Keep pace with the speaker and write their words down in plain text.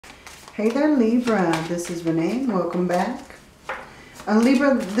Hey there, Libra. This is Renee. Welcome back.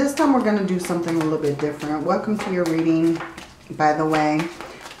 Libra, this time we're going to do something a little bit different. Welcome to your reading, by the way.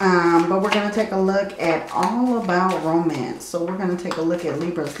 But we're going to take a look at all about romance. So we're going to take a look at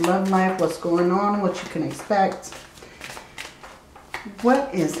Libra's love life, what's going on, what you can expect.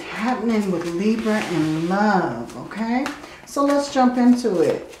 What is happening with Libra in love, okay? So let's jump into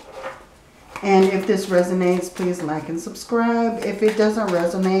it. And if this resonates, please like and subscribe. If it doesn't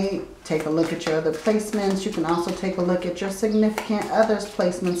resonate, take a look at your other placements. You can also take a look at your significant other's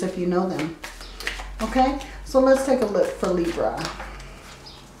placements if you know them. Okay, so let's take a look for Libra.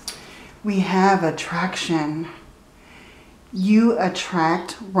 We have attraction. You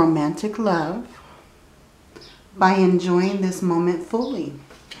attract romantic love by enjoying this moment fully.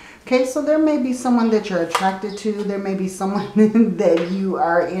 Okay, so there may be someone that you're attracted to. There may be someone that you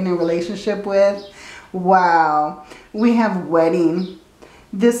are in a relationship with. Wow. We have wedding.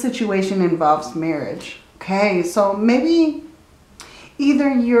 This situation involves marriage. Okay, so maybe either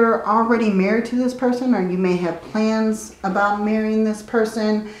you're already married to this person or you may have plans about marrying this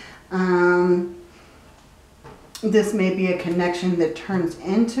person. This may be a connection that turns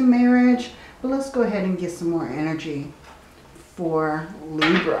into marriage. But let's go ahead and get some more energy for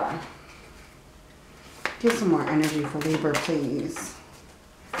Libra. Get some more energy for Libra, please.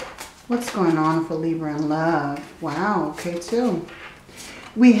 What's going on for Libra in love? Wow, okay, too.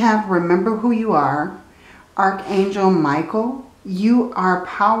 We have remember who you are. Archangel Michael. You are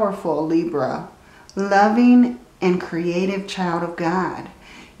powerful, Libra. Loving and creative child of God.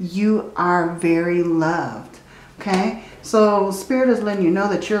 You are very loved. Okay, so Spirit is letting you know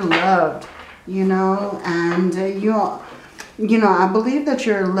that you're loved, you know, and you know, I believe that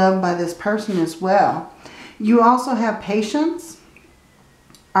you're loved by this person as well. You also have patience.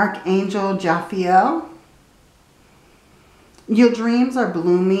 Archangel Jophiel. Your dreams are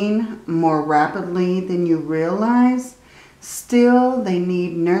blooming more rapidly than you realize. Still, they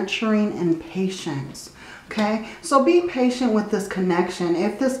need nurturing and patience. Okay, so be patient with this connection.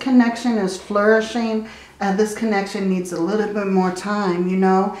 If this connection is flourishing, this connection needs a little bit more time, you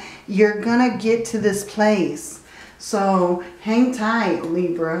know. You're going to get to this place. So hang tight,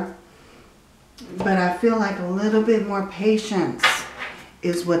 Libra. But I feel like a little bit more patience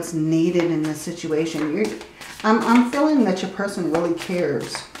is what's needed in this situation. I'm feeling that your person really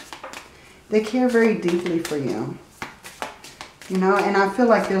cares. They care very deeply for you. You know, and I feel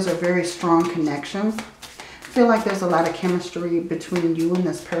like there's a very strong connection. I feel like there's a lot of chemistry between you and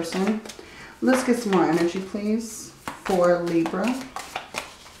this person. Let's get some more energy, please, for Libra.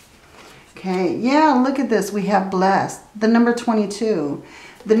 Okay, yeah, look at this. We have blessed. The number 22.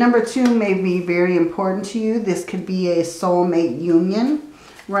 The number 2 may be very important to you. This could be a soulmate union,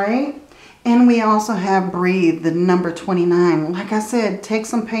 right? And we also have breathe, the number 29. Like I said, take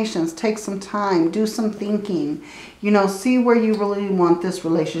some patience, take some time, do some thinking. You know, see where you really want this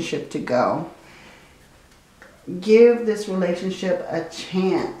relationship to go. Give this relationship a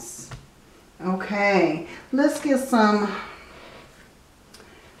chance. Okay, let's get some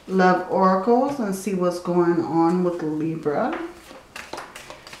love oracles and see what's going on with Libra.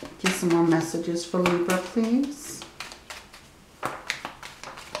 Get some more messages for Libra, please.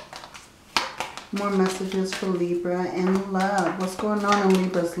 More messages for Libra and love. What's going on in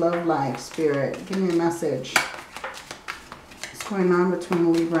Libra's love life, Spirit? Give me a message. What's going on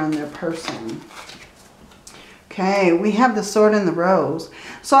between Libra and their person? Okay, we have the sword and the rose.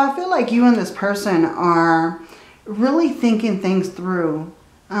 So I feel like you and this person are really thinking things through.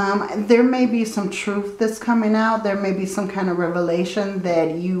 There may be some truth that's coming out. There may be some kind of revelation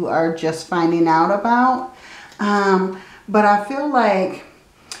that you are just finding out about. But I feel like,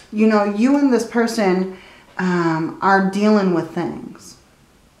 you know, you and this person are dealing with things.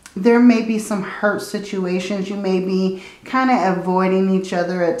 There may be some hurt situations. You may be kind of avoiding each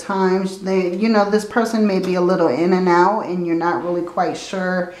other at times. You know, this person may be a little in and out and you're not really quite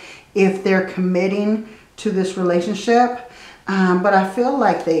sure if they're committing to this relationship. But I feel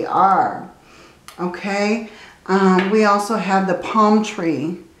like they are. Okay. We also have the palm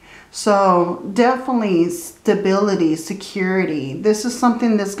tree. So definitely stability, security. This is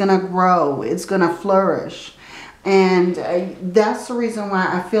something that's going to grow. It's going to flourish. And that's the reason why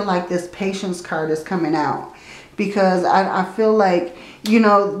I feel like this patience card is coming out. Because I feel like, you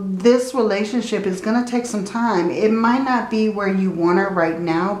know, this relationship is going to take some time. It might not be where you want it right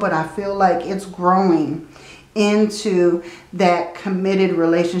now, but I feel like it's growing into that committed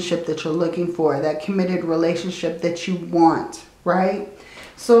relationship that you're looking for. That committed relationship that you want, right?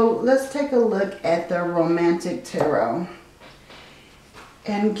 So let's take a look at the romantic tarot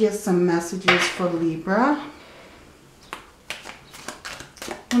and get some messages for Libra.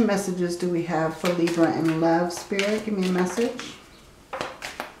 What messages do we have for Libra in love, Spirit? Give me a message.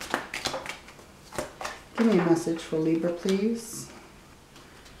 Give me a message for Libra, please.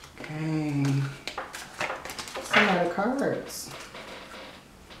 Okay. That's a lot of cards.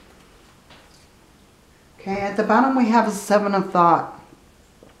 Okay, at the bottom we have a Seven of Thought.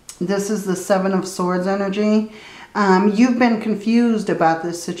 This is the Seven of Swords energy. You've been confused about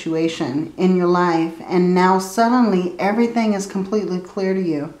this situation in your life, and now suddenly everything is completely clear to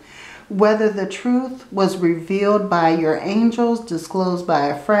you. Whether the truth was revealed by your angels, disclosed by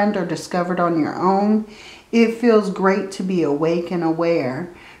a friend, or discovered on your own, it feels great to be awake and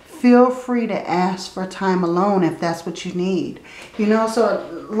aware. Feel free to ask for time alone if that's what you need. You know,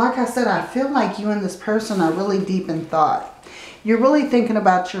 so like I said, I feel like you and this person are really deep in thought. You're really thinking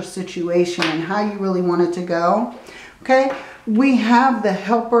about your situation and how you really want it to go. Okay, we have the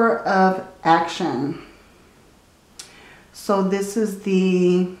Helper of Action. So this is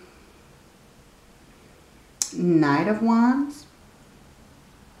the Knight of Wands.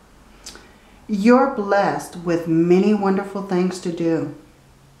 You're blessed with many wonderful things to do.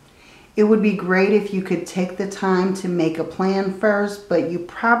 It would be great if you could take the time to make a plan first, but you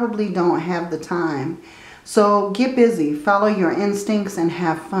probably don't have the time. So get busy, follow your instincts, and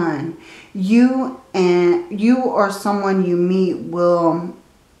have fun. You or someone you meet will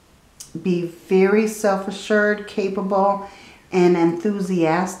be very self-assured, capable, and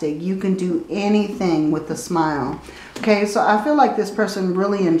enthusiastic. You can do anything with a smile. Okay, so I feel like this person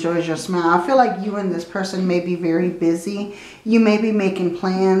really enjoys your smile. I feel like you and this person may be very busy. You may be making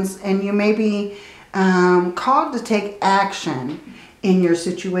plans, and you may be called to take action in your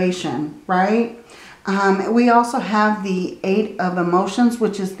situation, right? We also have the Eight of Emotions,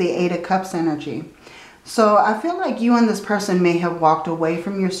 which is the Eight of Cups energy. So I feel like you and this person may have walked away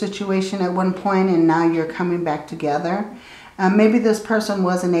from your situation at one point, and now you're coming back together. Maybe this person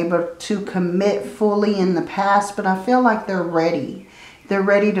wasn't able to commit fully in the past, but I feel like they're ready. They're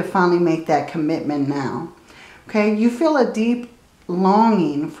ready to finally make that commitment now. Okay, you feel a deep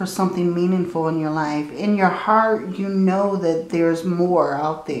longing for something meaningful in your life. In your heart, you know that there's more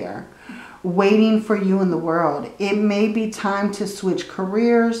out there waiting for you in the world. It may be time to switch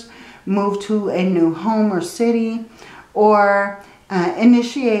careers, move to a new home or city, or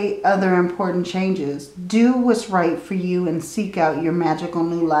initiate other important changes. Do what's right for you and seek out your magical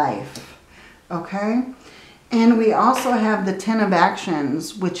new life. Okay? And we also have the Ten of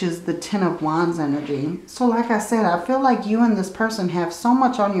Actions, which is the Ten of Wands energy. So like I said, I feel like you and this person have so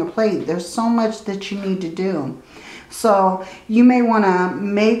much on your plate. There's so much that you need to do. So you may want to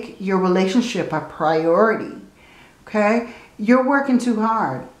make your relationship a priority. Okay? You're working too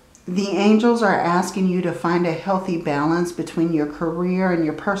hard. The angels are asking you to find a healthy balance between your career and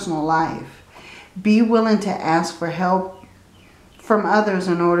your personal life. Be willing to ask for help from others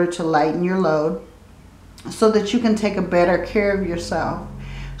in order to lighten your load so that you can take a better care of yourself.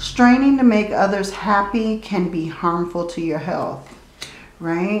 Straining to make others happy can be harmful to your health,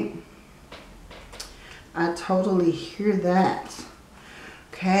 right? I totally hear that.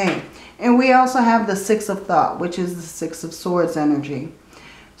 Okay, and we also have the Six of Thought, which is the Six of Swords energy.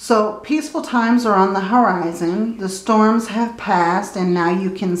 So peaceful times are on the horizon. The storms have passed, and now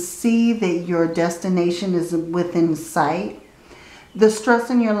you can see that your destination is within sight. The stress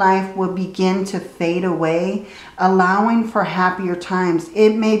in your life will begin to fade away, allowing for happier times.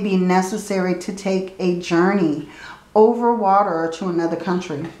 It may be necessary to take a journey over water or to another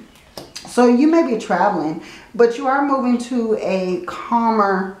country. So you may be traveling, but you are moving to a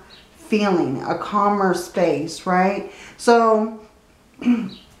calmer feeling, a calmer space, right? So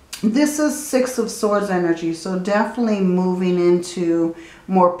this is Six of Swords energy, so definitely moving into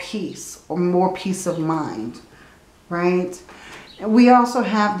more peace or more peace of mind, right? We also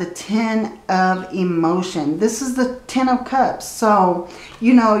have the Ten of Emotion. This is the Ten of Cups. So,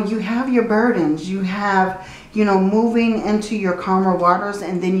 you know, you have your burdens. You have, you know, moving into your calmer waters,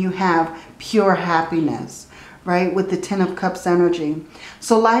 and then you have pure happiness, right, with the Ten of Cups energy.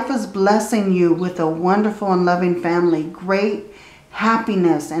 So life is blessing you with a wonderful and loving family. Great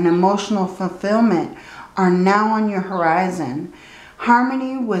happiness and emotional fulfillment are now on your horizon.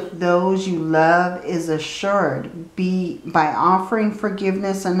 Harmony with those you love is assured by offering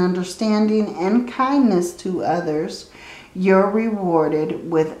forgiveness and understanding and kindness to others. You're rewarded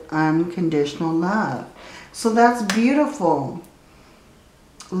with unconditional love. So that's beautiful,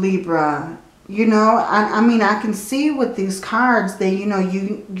 Libra. You know, I mean, I can see with these cards that, you know,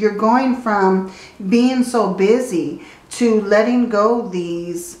 you're going from being so busy to letting go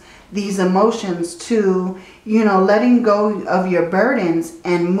these these emotions to, you know, letting go of your burdens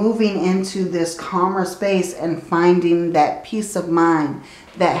and moving into this calmer space and finding that peace of mind,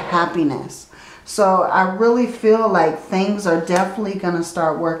 that happiness. So I really feel like things are definitely going to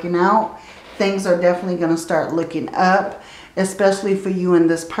start working out. Things are definitely going to start looking up, especially for you and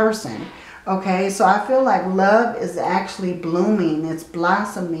this person. Okay, so I feel like love is actually blooming. It's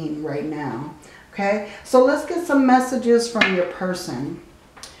blossoming right now. Okay, so let's get some messages from your person.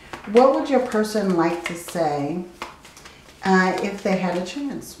 What would your person like to say if they had a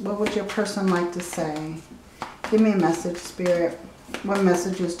chance? What would your person like to say? Give me a message, Spirit. What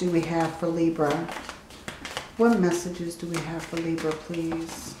messages do we have for Libra? What messages do we have for Libra,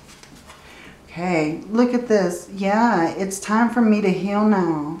 please? Okay, look at this. Yeah, it's time for me to heal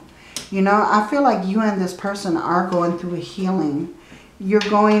now. You know, I feel like you and this person are going through a healing. You're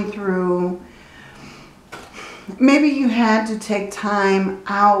going through... Maybe you had to take time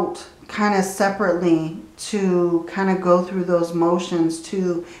out kind of separately to kind of go through those motions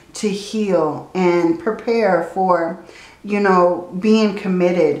to heal and prepare for, you know, being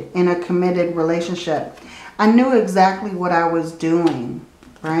committed in a committed relationship. I knew exactly what I was doing,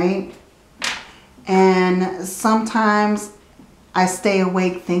 right? And sometimes I stay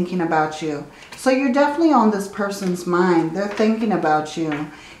awake thinking about you. So you're definitely on this person's mind. They're thinking about you.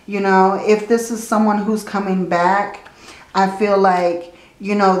 You know, if this is someone who's coming back, I feel like,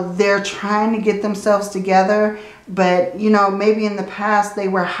 you know, they're trying to get themselves together. But, you know, maybe in the past they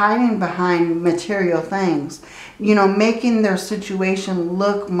were hiding behind material things. You know, making their situation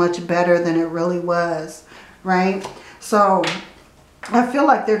look much better than it really was. Right? So I feel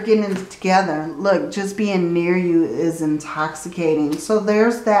like they're getting it together. Look, just being near you is intoxicating. So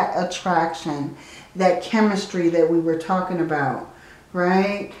there's that attraction, that chemistry that we were talking about.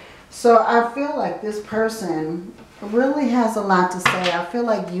 Right? So I feel like this person really has a lot to say. I feel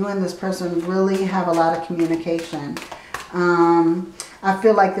like you and this person really have a lot of communication. I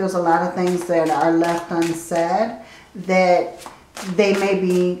feel like there's a lot of things that are left unsaid, that they may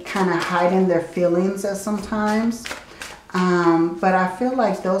be kind of hiding their feelings at sometimes. But I feel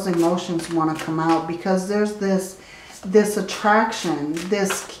like those emotions want to come out because there's this attraction,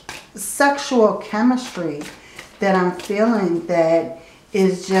 this sexual chemistry that I'm feeling that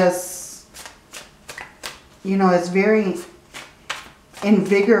is just, you know, it's very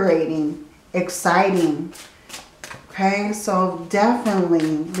invigorating, exciting. Okay, so definitely,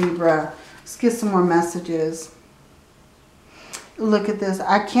 Libra, let's get some more messages. Look at this.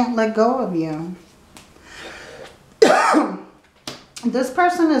 I can't let go of you. This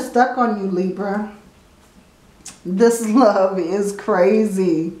person is stuck on you, Libra. This love is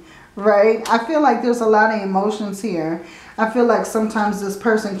crazy, right? I feel like there's a lot of emotions here. I feel like sometimes this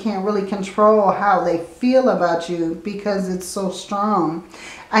person can't really control how they feel about you because it's so strong.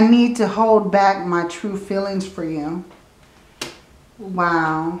 I need to hold back my true feelings for you.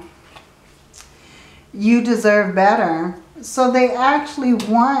 Wow. You deserve better. So they actually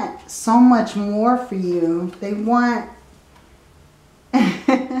want so much more for you. They want...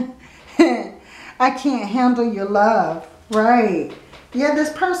 I can't handle your love. Right. Yeah,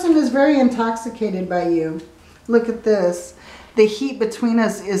 this person is very intoxicated by you. Look at this. The heat between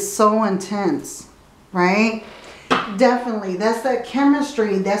us is so intense. Right? Definitely. That's that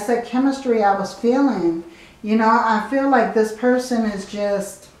chemistry. That's that chemistry I was feeling. You know, I feel like this person is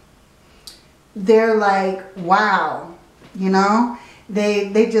just... They're like, wow. You know?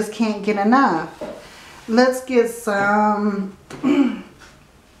 They just can't get enough. Let's get some...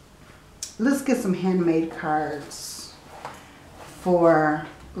 Let's get some handmade cards for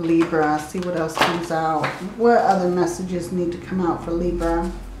Libra. See what else comes out. What other messages need to come out for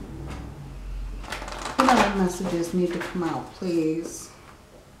Libra? What other messages need to come out, please?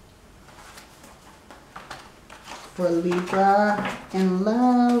 For Libra in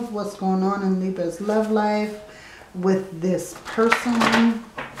love. What's going on in Libra's love life with this person?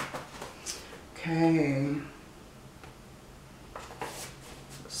 Okay.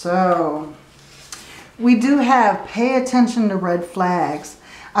 So, we do have pay attention to red flags.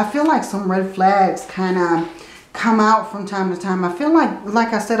 I feel like some red flags kind of come out from time to time. I feel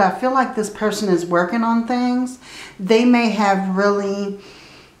like I said, I feel like this person is working on things. They may have really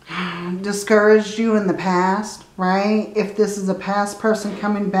discouraged you in the past, right? If this is a past person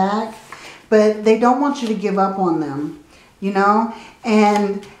coming back, but they don't want you to give up on them, you know?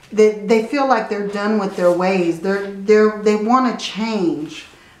 And they feel like they're done with their ways. They want to change.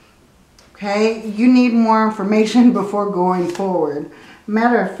 Okay, you need more information before going forward.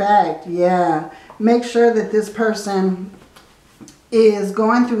 Matter of fact, yeah, make sure that this person is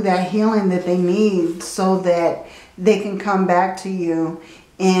going through that healing that they need so that they can come back to you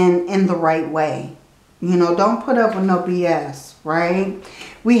in the right way. You know, don't put up with no BS, right?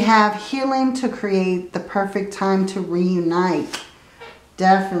 We have healing to create the perfect time to reunite.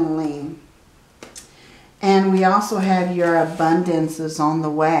 Definitely. And we also have your abundance is on the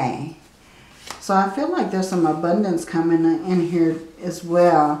way. So I feel like there's some abundance coming in here as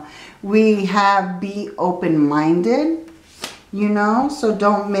well. We have be open-minded, you know, so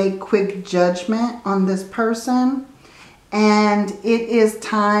don't make quick judgment on this person. And it is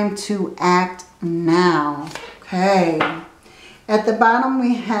time to act now. Okay. At the bottom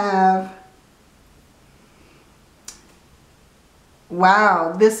we have,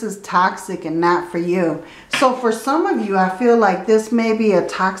 wow, this is toxic and not for you. So for some of you, I feel like this may be a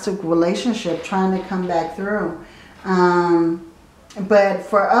toxic relationship trying to come back through. But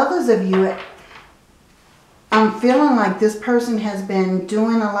for others of you, I'm feeling like this person has been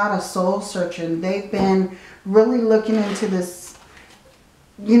doing a lot of soul searching. They've been really looking into this,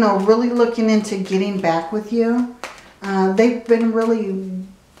 you know, really looking into getting back with you. They've been really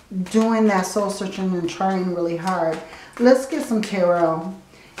doing that soul searching and trying really hard. Let's get some tarot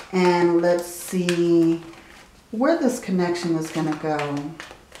and let's see where this connection is going to go.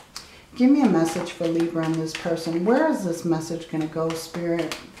 Give me a message for Libra and this person. Where is this message going to go,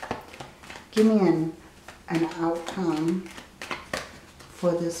 Spirit? Give me an outcome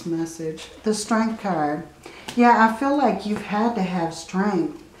for this message. The Strength card. Yeah, I feel like you've had to have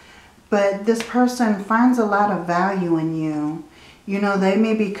strength, but this person finds a lot of value in you. You know, they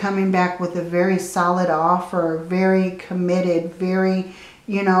may be coming back with a very solid offer, very committed, very,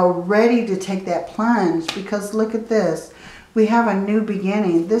 you know, ready to take that plunge. Because look at this. We have a new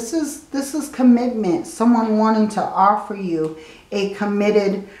beginning. This is commitment. Someone wanting to offer you a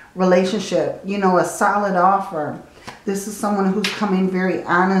committed relationship, you know, a solid offer. This is someone who's coming very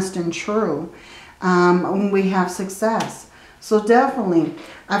honest and true. When we have success. So definitely,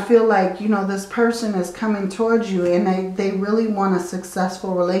 I feel like, you know, this person is coming towards you and they really want a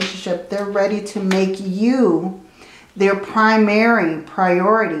successful relationship. They're ready to make you their primary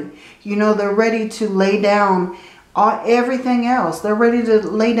priority. You know, they're ready to lay down everything else. They're ready to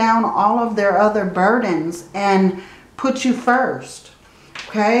lay down all of their other burdens and put you first.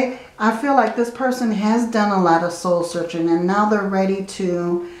 Okay? I feel like this person has done a lot of soul searching and now they're ready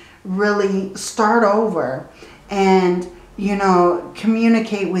to really start over and, you know,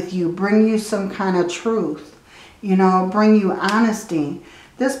 communicate with you, bring you some kind of truth, you know, bring you honesty.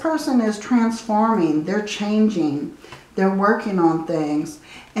 This person is transforming, they're changing, they're working on things,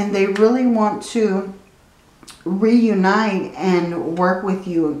 and they really want to reunite and work with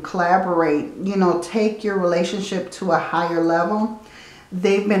you and collaborate, you know, take your relationship to a higher level.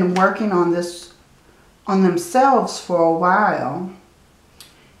 They've been working on this on themselves for a while.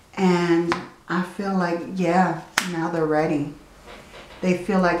 And I feel like, yeah, now they're ready. They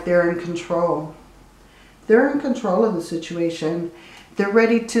feel like they're in control. They're in control of the situation. They're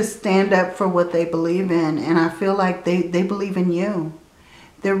ready to stand up for what they believe in. And I feel like they believe in you.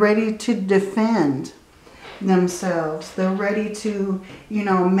 They're ready to defend themselves. They're ready to, you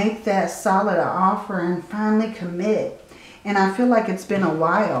know, make that solid offer and finally commit. And I feel like it's been a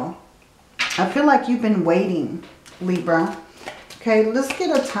while. I feel like you've been waiting, Libra. Okay, let's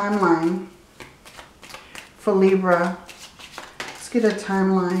get a timeline for Libra. Let's get a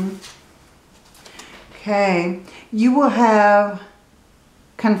timeline. Okay, you will have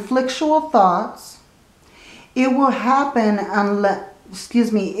conflictual thoughts. It will happen unless,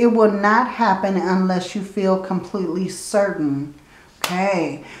 it will not happen unless you feel completely certain.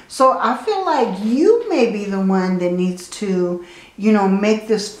 Okay, so I feel like you may be the one that needs to, you know, make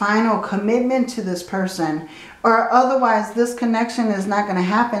this final commitment to this person, or otherwise this connection is not going to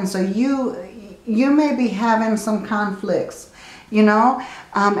happen. So you may be having some conflicts, you know.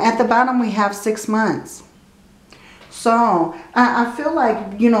 At the bottom we have 6 months. So I feel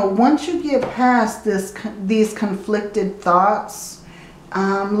like, you know, once you get past these conflicted thoughts,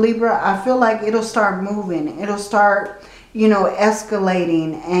 Libra, I feel like it'll start moving. It'll start, you know,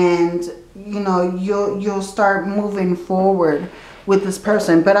 escalating, and, you know, you'll start moving forward with this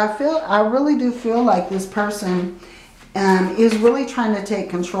person. But I really do feel like this person is really trying to take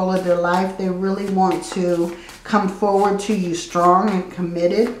control of their life. They really want to come forward to you strong and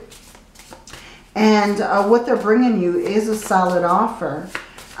committed. And what they're bringing you is a solid offer.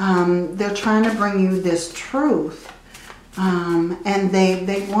 They're trying to bring you this truth. And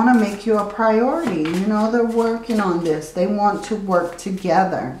they want to make you a priority. You know, they're working on this. They want to work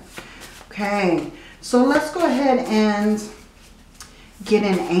together. Okay, so let's go ahead and get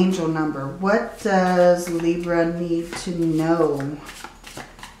an angel number. What does Libra need to know?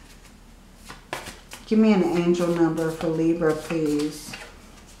 Give me an angel number for Libra, please.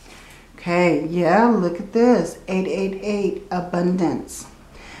 Okay, yeah, look at this. 888, abundance.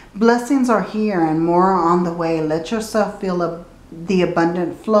 Blessings are here and more on the way. Let yourself feel the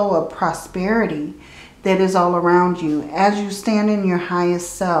abundant flow of prosperity that is all around you. As you stand in your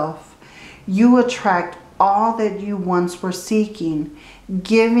highest self, you attract all that you once were seeking.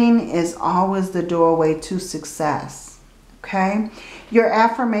 Giving is always the doorway to success. Okay? Your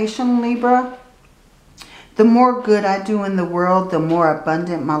affirmation, Libra: the more good I do in the world, the more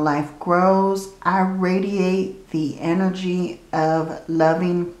abundant my life grows. I radiate the energy of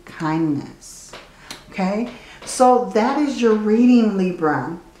loving kindness. Okay? So that is your reading,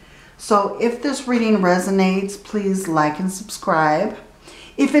 Libra. So if this reading resonates, please like and subscribe.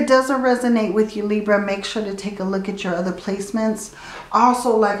 If it doesn't resonate with you, Libra, make sure to take a look at your other placements.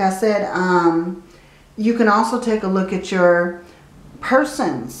 Also, like I said, you can also take a look at your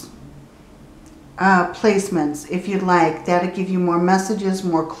person's placements if you'd like. That'll give you more messages,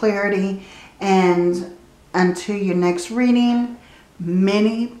 more clarity. And until your next reading,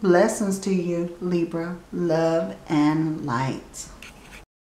 many blessings to you, Libra. Love and light.